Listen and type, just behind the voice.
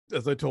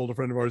as I told a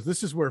friend of ours,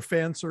 this is where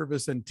fan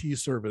service and tea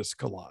service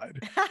collide.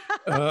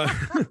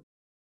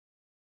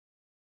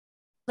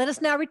 Let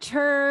us now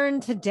return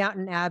to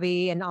Downton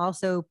Abbey and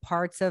also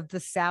parts of the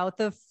south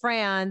of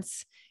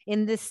France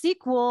in the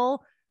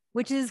sequel,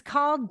 which is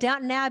called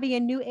Downton Abbey: A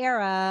New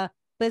Era.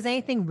 But is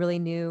anything really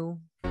new?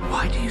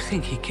 Why do you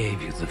think he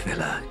gave you the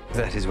villa?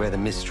 That is where the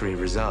mystery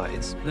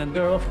resides. Then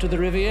go off to the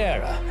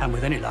Riviera. And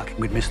with any luck,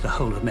 we'd miss the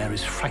whole of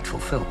Mary's frightful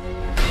film.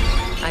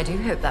 I do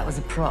hope that was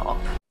a prop.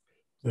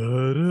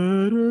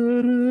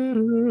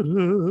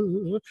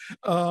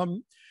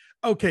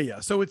 Okay, yeah.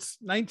 So it's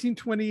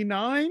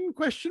 1929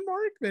 question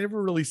mark. They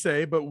never really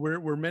say, but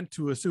we're meant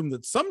to assume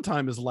that some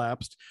time has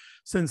lapsed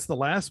since the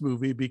last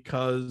movie,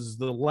 because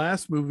the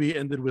last movie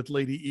ended with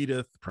Lady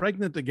Edith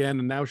pregnant again,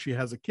 and now she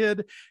has a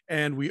kid.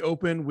 And we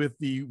open with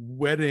the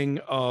wedding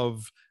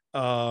of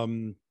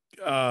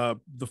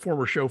the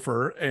former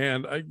chauffeur,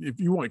 and if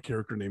you want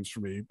character names for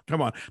me,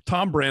 come on,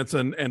 Tom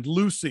Branson and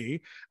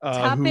Lucy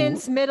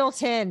Tuppence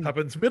Middleton.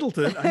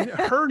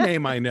 Her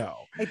name I know,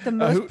 like the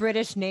most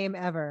British name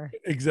ever.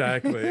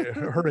 Exactly.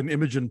 Her and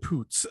Imogen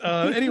Poots.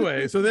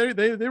 Anyway, so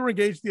they were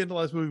engaged at the end of the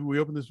last movie. We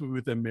opened this movie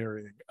with them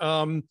marrying.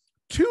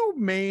 Two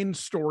main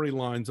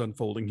storylines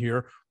unfolding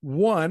here.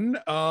 One,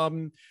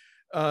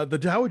 the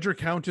Dowager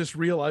Countess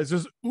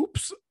realizes,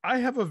 oops, I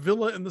have a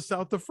villa in the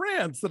south of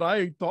France that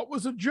I thought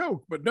was a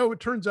joke, but no, it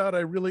turns out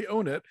I really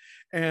own it.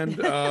 And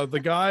the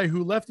guy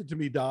who left it to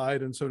me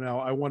died. And so now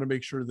I want to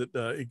make sure that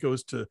it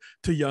goes to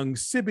young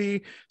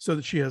Sibby so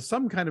that she has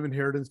some kind of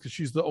inheritance, because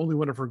she's the only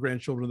one of her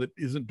grandchildren that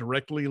isn't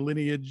directly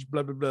lineage,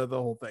 blah, blah, blah, the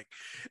whole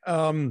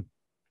thing.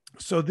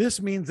 So this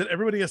means that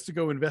everybody has to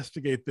go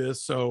investigate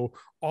this. So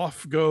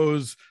off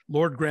goes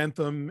Lord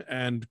Grantham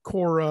and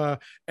Cora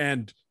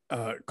and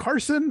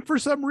Carson for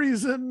some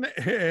reason,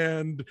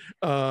 and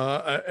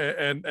Tom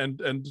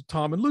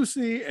and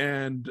Lucy,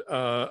 and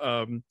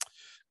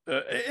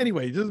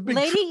anyway,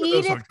 Lady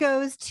Edith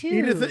goes too.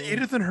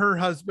 Edith and her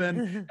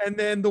husband, and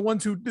then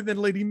then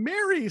Lady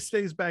Mary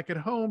stays back at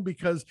home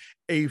because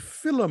a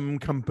film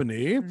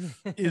company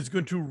is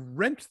going to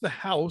rent the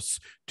house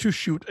to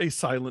shoot a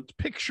silent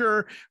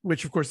picture,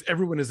 which of course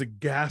everyone is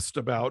aghast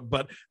about,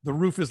 but the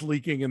roof is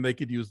leaking and they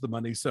could use the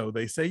money, so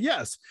they say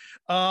yes.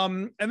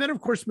 And then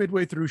of course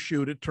midway through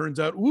shoot, it turns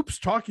out, oops,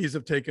 talkies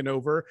have taken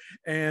over,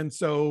 and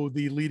so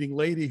the leading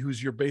lady,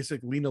 who's your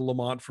basic Lena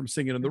Lamont from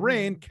Singing in the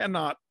Rain,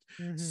 cannot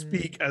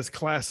speak as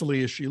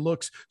classily as she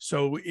looks.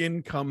 So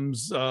in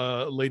comes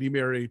Lady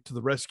Mary to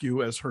the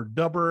rescue as her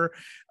dubber.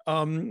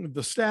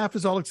 The staff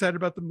is all excited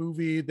about the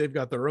movie. They've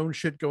got their own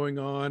shit going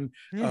on.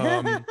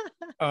 The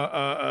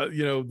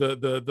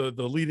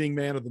leading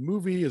man of the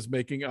movie is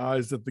making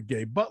eyes at the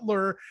gay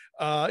butler.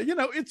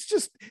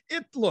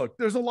 Look,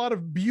 there's a lot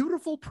of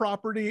beautiful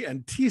property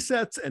and tea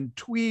sets and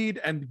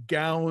tweed and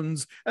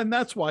gowns, and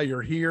that's why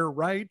you're here,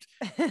 right?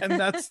 And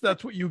that's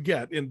what you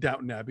get in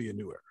Downton Abbey: A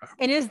New Era.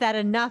 And is that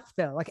enough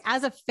though? Like,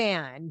 as a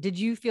fan, did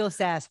you feel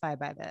satisfied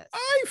by this?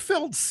 I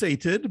felt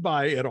sated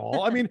by it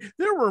all. I mean,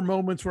 there were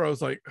moments where I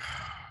was like,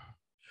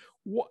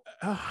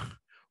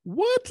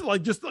 what?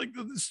 Like, just like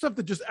stuff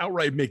that just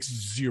outright makes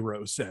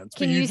zero sense.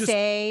 Can you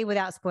say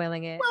without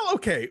spoiling it? Well,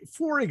 okay.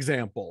 For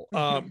example,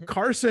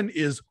 Carson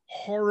is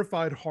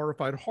horrified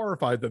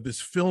that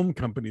this film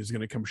company is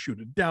going to come shoot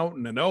at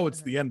Downton, and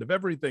it's the end of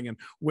everything, and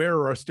where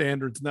are our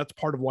standards? And that's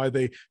part of why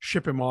they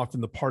ship him off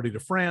in the party to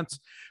France.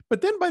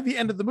 But then by the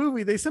end of the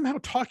movie, they somehow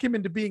talk him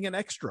into being an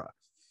extra.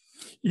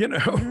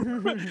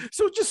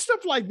 So just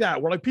stuff like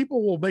that, where like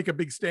people will make a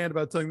big stand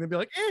about something, they'll be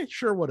like,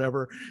 sure,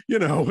 whatever,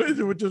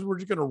 we're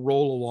just gonna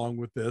roll along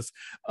with this.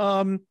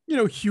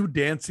 Hugh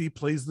Dancy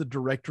plays the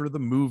director of the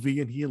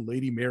movie, and he and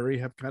Lady Mary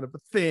have kind of a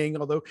thing,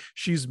 although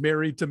she's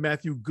married to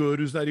Matthew Good,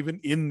 who's not even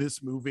in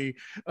this movie,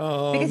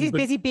 because he's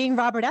busy being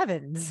Robert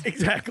Evans.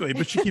 Exactly,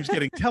 but she keeps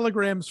getting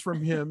telegrams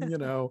from him.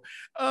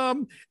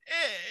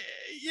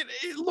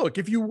 Look,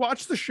 if you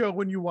watch the show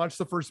when you watch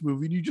the first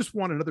movie and you just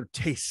want another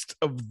taste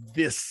of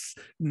this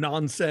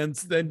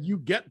nonsense, then you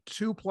get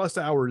 2+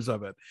 hours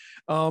of it.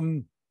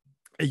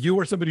 You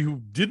are somebody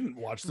who didn't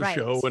watch the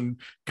show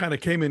and kind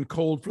of came in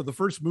cold for the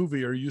first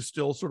movie. Are you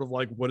still sort of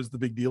like, what is the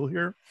big deal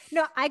here?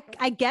 No,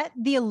 I get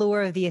the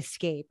allure of the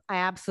escape. I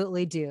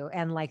absolutely do.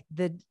 And like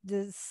the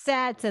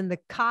sets and the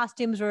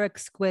costumes are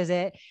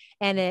exquisite,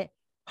 and it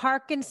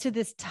harkens to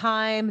this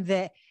time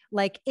that,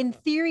 like, in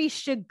theory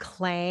should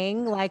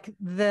clang like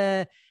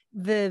the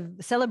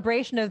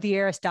celebration of the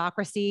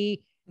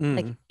aristocracy.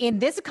 Like in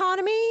this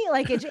economy,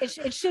 like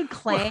it should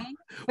clang.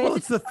 Well,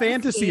 it's the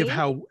fantasy of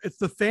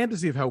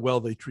how well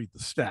they treat the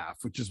staff,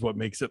 which is what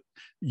makes it,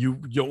 you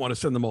don't want to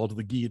send them all to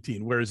the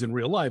guillotine. Whereas in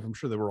real life, I'm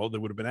sure they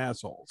would have been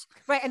assholes.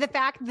 Right. And the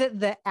fact that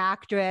the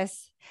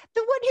actress,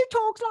 the one who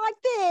talks like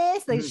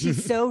this, like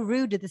she's so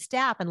rude to the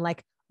staff, and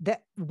like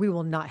that we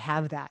will not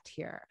have that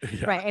here.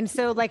 Yeah. Right. And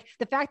so like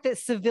the fact that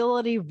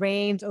civility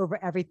reigns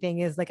over everything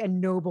is like a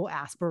noble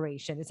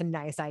aspiration. It's a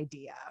nice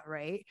idea.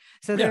 Right.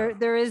 So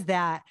there is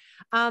that.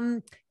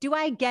 Do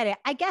I get it?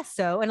 I guess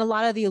so. And a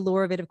lot of the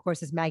allure of it, of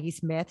course, is Maggie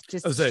Smith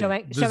just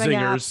showing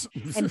up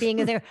and being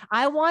in there.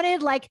 I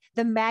wanted like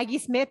the Maggie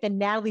Smith and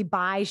Nathalie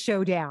Baye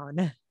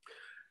showdown.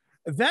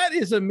 That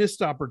is a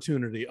missed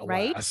opportunity, alas.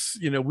 Right?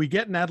 You know, we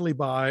get Nathalie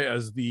Baye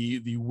as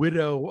the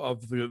widow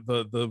of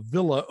the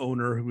villa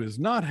owner who is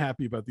not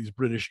happy about these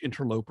British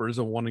interlopers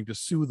and wanting to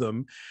sue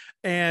them.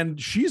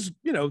 And she's,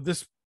 you know,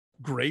 this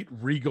great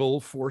regal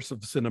force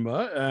of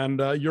cinema.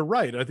 And you're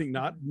right. I think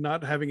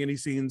not having any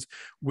scenes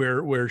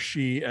where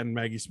she and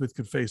Maggie Smith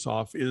could face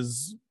off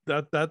is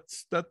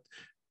that's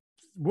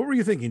what were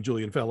you thinking,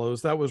 Julian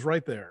Fellowes? That was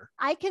right there.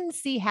 I can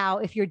see how,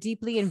 if you're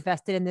deeply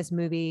invested in this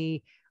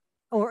movie,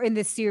 or in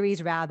this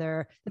series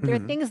rather, that there are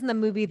things in the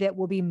movie that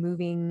will be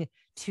moving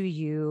to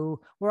you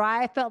where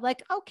I felt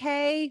like,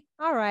 okay,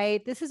 all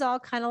right, this is all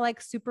kind of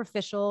like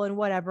superficial and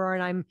whatever.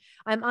 And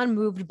I'm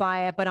unmoved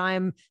by it, but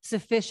I'm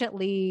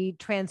sufficiently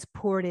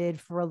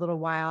transported for a little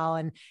while.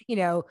 And, you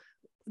know,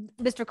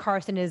 Mr.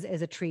 Carson is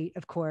a treat,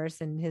 of course,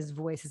 and his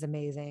voice is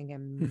amazing.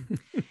 And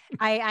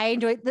I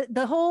enjoy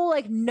the whole,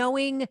 like,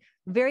 knowing,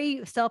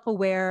 very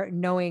self-aware,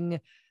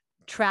 knowing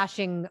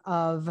trashing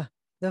of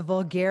the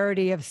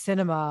vulgarity of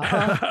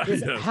cinema.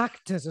 These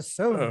actors are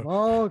so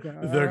vulgar.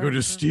 They're going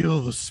to steal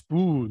the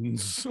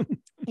spoons.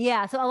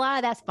 Yeah. So a lot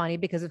of that's funny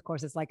because, of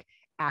course, it's like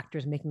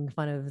actors making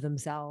fun of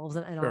themselves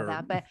and all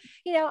that. But,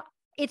 you know,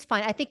 it's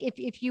fine. I think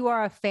if you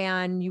are a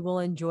fan, you will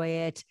enjoy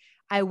it.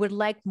 I would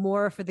like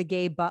more for the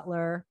gay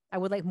butler. I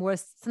would like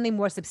something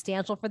more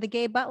substantial for the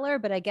gay butler.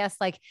 But I guess,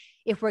 like,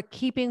 if we're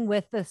keeping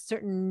with a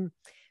certain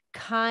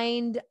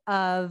kind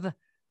of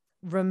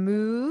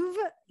remove,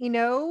 you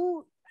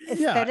know,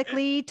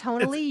 aesthetically,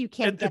 tonally, you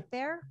can't get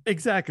there.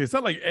 Exactly. It's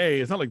not like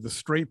the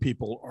straight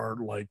people are,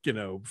 like, you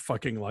know,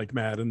 fucking like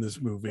mad in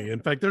this movie. In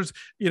fact, there's,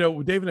 you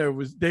know, Dave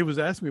was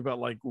asking me about,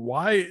 like,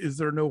 why is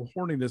there no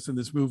horniness in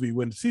this movie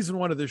when season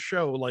 1 of this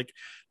show, like,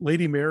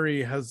 Lady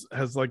Mary has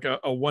like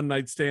a one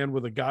night stand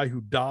with a guy who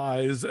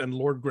dies, and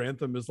Lord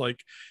Grantham is,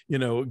 like, you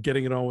know,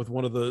 getting it on with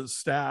one of the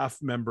staff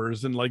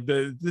members, and like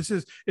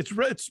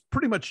it's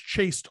pretty much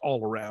chaste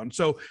all around.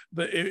 So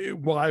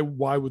why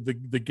would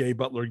the gay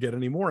butler get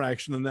any more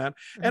action than that?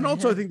 And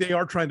also, I think they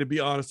are trying to be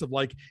honest of,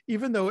 like,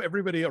 even though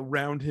everybody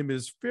around him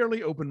is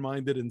fairly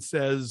open-minded and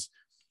says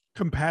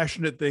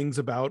compassionate things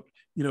about,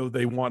 you know,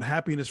 they want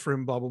happiness for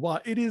him, blah blah blah,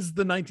 it is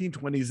the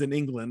 1920s in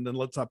England, and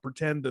let's not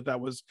pretend that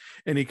was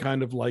any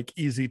kind of, like,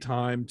 easy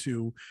time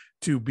to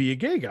be a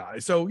gay guy.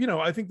 So, you know,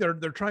 I think they're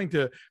trying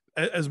to,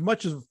 as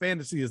much as a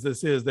fantasy as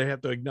this is, they have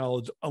to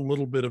acknowledge a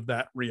little bit of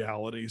that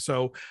reality.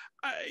 So,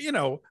 you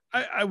know,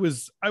 I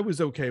was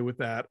okay with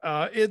that.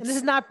 And this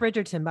is not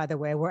Bridgerton, by the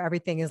way, where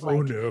everything is,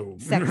 like,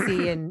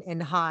 sexy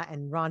and hot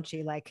and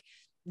raunchy. Like,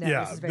 no,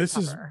 yeah, this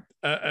is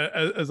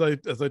as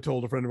I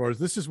told a friend of ours,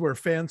 this is where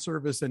fan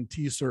service and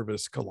tea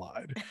service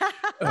collide.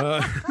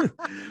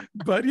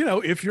 But, you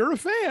know, if you're a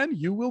fan,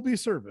 you will be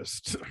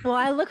serviced. Well,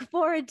 I look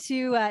forward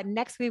to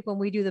next week when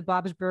we do the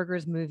Bob's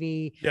Burgers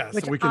movie. Yes,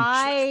 which we can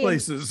switch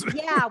places.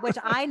 Yeah, which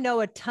I know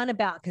a ton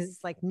about because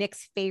it's, like,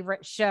 Nick's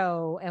favorite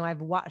show, and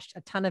I've watched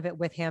a ton of it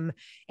with him.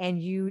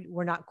 And you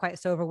were not quite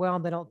so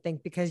overwhelmed, I don't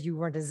think, because you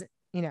weren't as,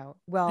 you know,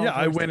 well. Yeah,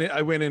 I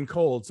went in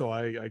cold, so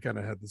I kind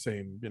of had the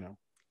same, you know.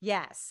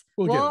 Yes.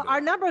 Well,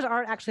 our numbers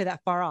aren't actually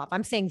that far off.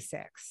 I'm saying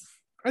 6.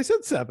 I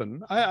said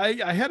 7.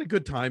 I had a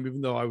good time,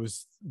 even though I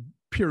was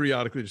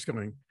periodically just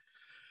going,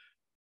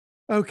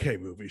 okay,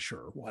 movie,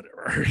 sure,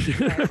 whatever.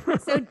 Right.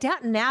 So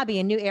Downton Abbey,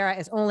 A New Era,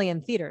 is only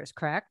in theaters,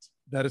 correct?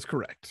 That is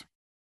correct.